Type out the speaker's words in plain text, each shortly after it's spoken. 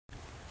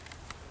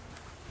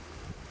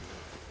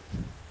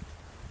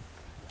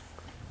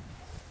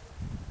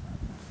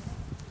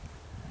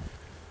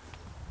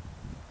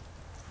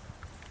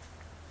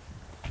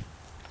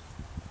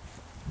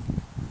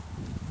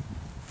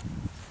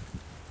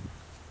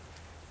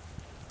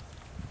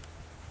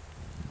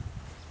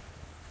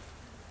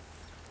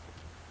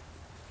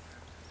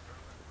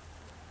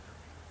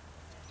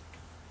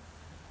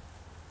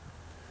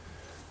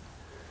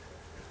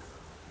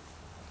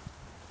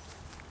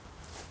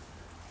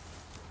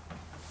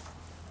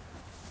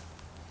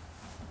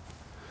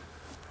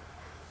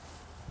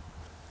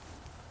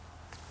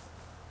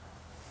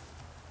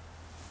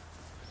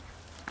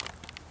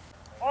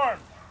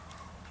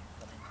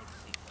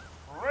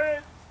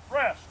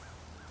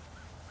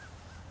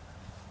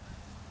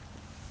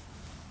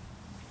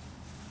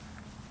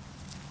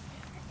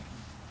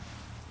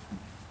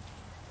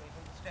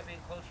in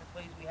closer,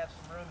 please? We have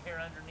some room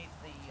here underneath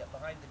the,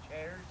 behind the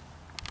chairs.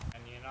 And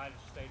the United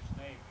States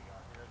Navy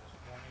are here this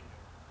morning to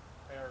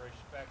pay our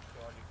respects to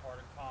our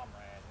departed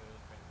comrade who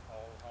has been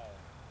called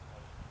home.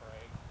 Let us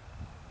pray.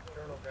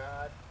 Eternal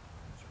God,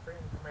 Supreme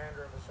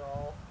Commander of us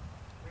all,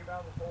 we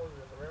bow before you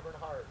with reverent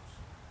hearts,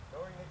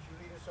 knowing that you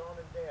lead us on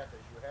in death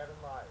as you have in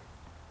life.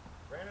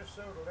 Grant us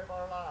so to live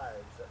our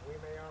lives that we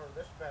may honor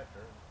this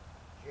veteran,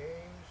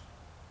 James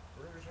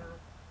Bruiser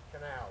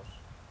Canals,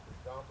 who's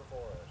gone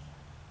before us.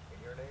 In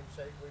your name's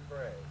sake we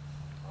pray.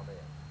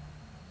 Amen.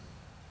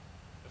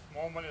 This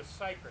moment is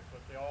sacred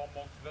with the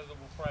almost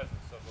visible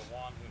presence of the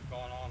one who's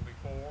gone on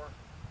before.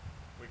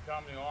 We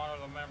come to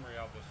honor the memory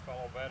of this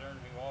fellow veteran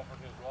who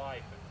offered his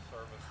life in the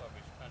service of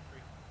his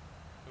country,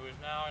 who is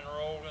now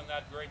enrolled in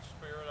that great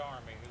spirit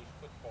army whose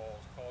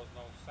footfalls cause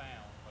no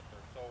sound, but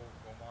their souls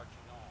go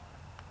marching on.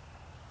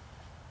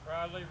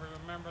 Proudly we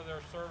remember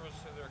their service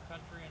to their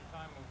country in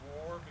time of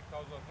war.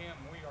 Because of him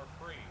we are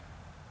free.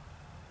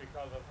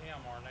 Because of him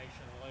our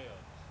nation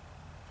lives.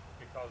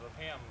 Because of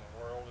him the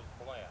world is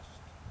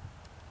blessed.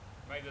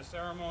 May the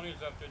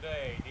ceremonies of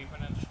today deepen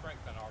and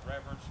strengthen our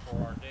reverence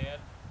for our dead.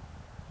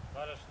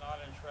 Let us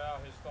not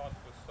enshroud his thoughts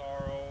with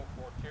sorrow,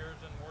 for tears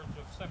and words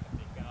of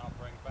sympathy cannot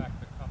bring back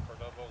the comfort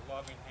of those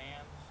loving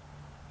hands,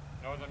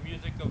 nor the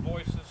music of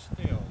voices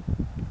stilled.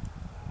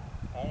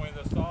 Only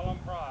the solemn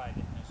pride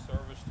in his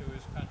service to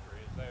his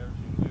country is theirs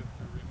who live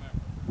to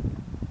remember.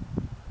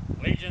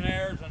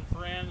 Legionnaires and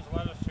friends,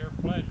 let us here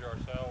pledge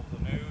ourselves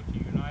anew to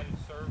united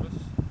service,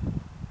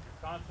 to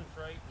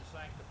concentrate and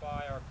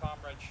sanctify our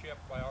comradeship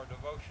by our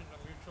devotion to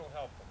mutual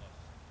helpfulness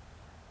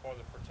for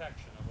the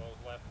protection of those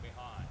left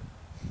behind.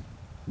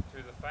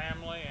 To the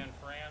family and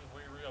friends,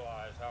 we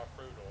realize how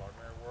fruitful are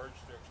mere words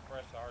to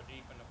express our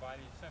deep and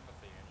abiding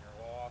sympathy in your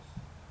loss.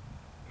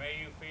 May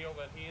you feel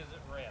that he is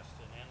at rest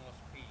in endless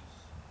peace.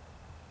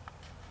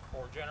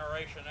 For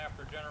generation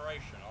after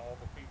generation, all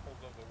the peoples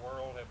of the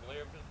world have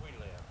lived as we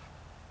live,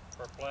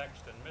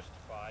 perplexed and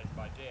mystified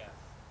by death.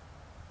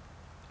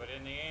 But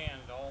in the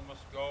end, all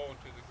must go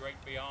to the great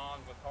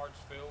beyond with hearts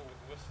filled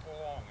with wistful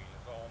longing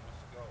as all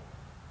must go.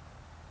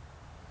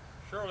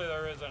 Surely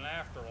there is an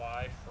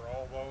afterlife for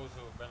all those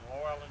who have been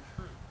loyal and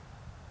true,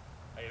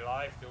 a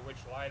life to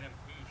which light and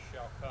peace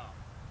shall come,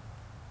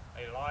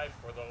 a life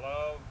where the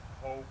love,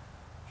 hope,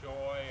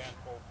 joy, and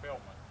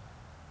fulfillment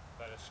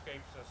that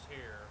escapes us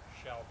here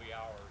shall be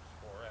ours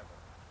forever.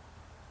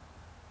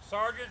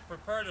 Sergeant,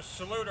 prepare to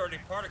salute our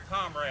departed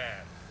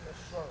comrade. Yes,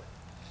 sir.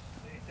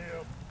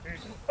 Detail,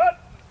 pieces,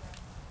 cut!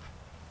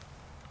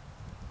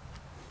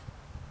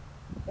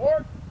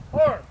 Port,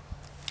 arm.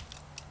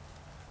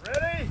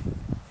 Ready,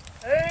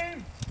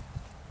 aim,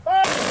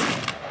 fire!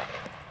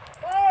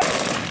 Fire!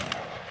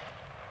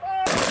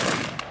 Fire!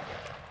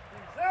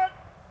 Reset,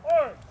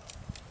 arm.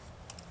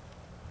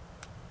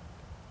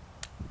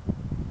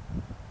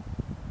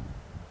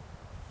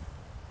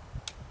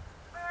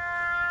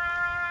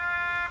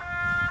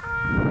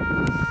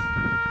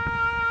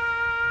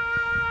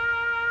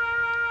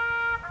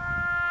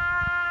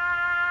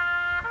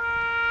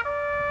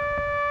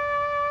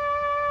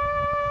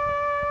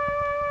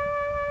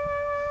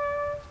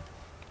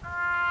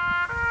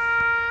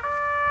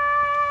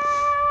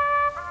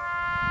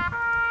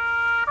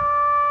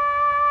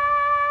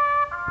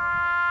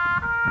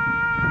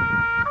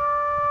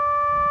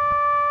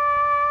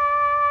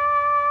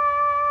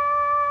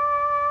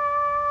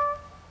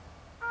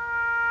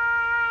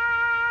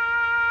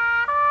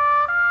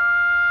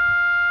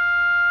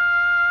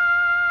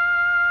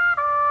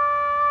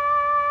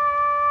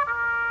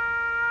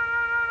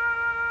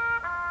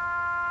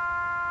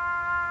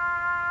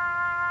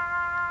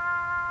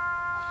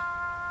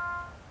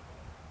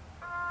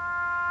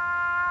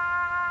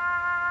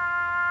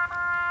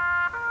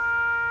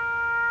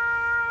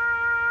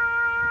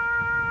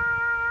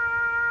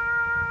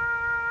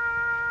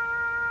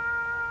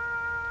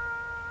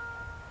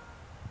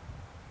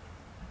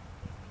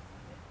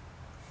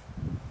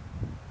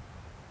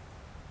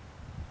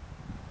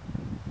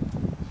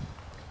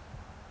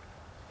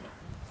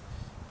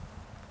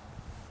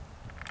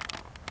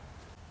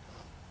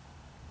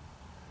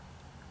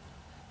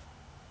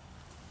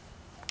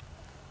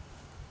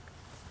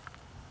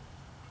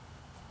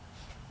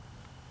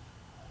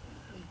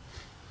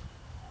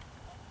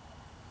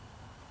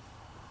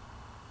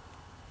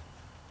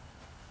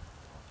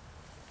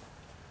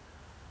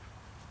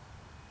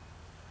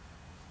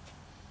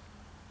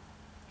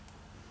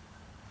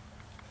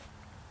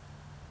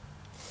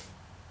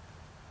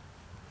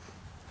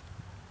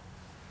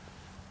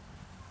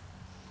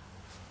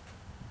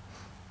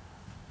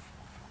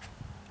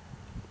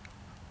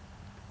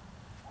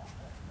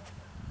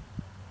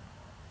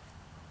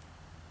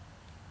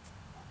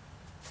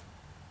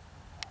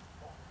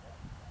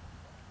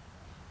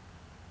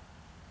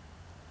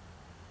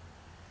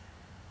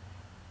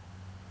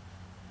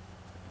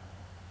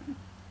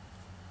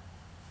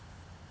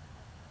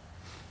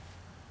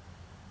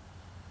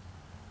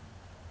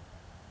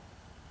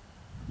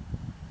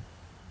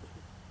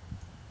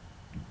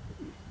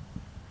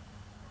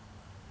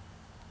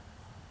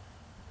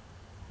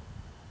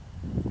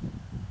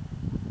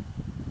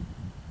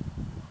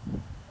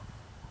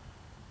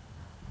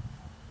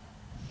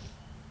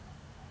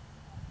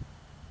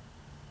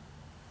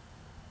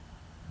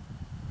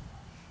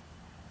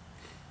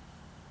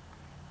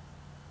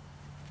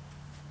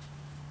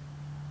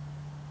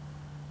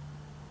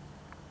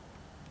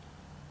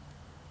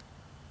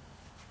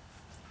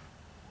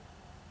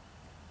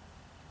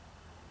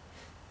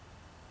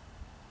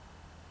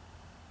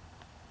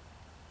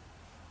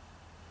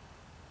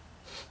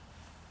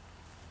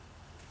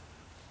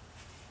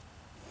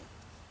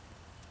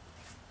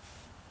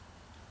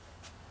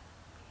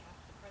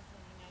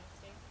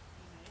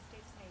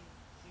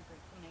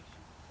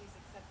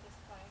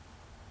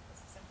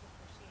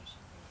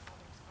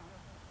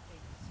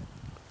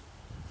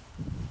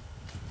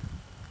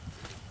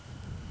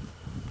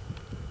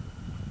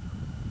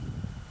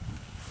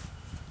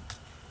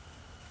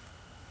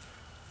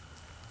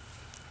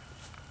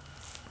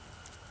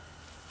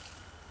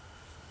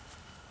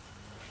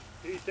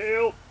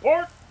 Detail,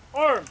 port,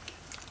 arms.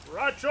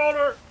 Right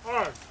shoulder,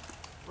 arms.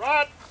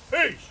 Right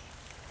piece.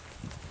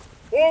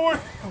 Forward,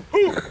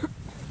 hoop.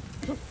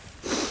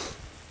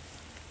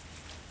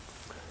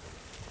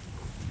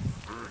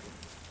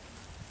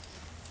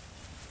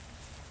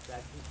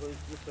 That concludes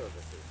the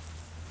services.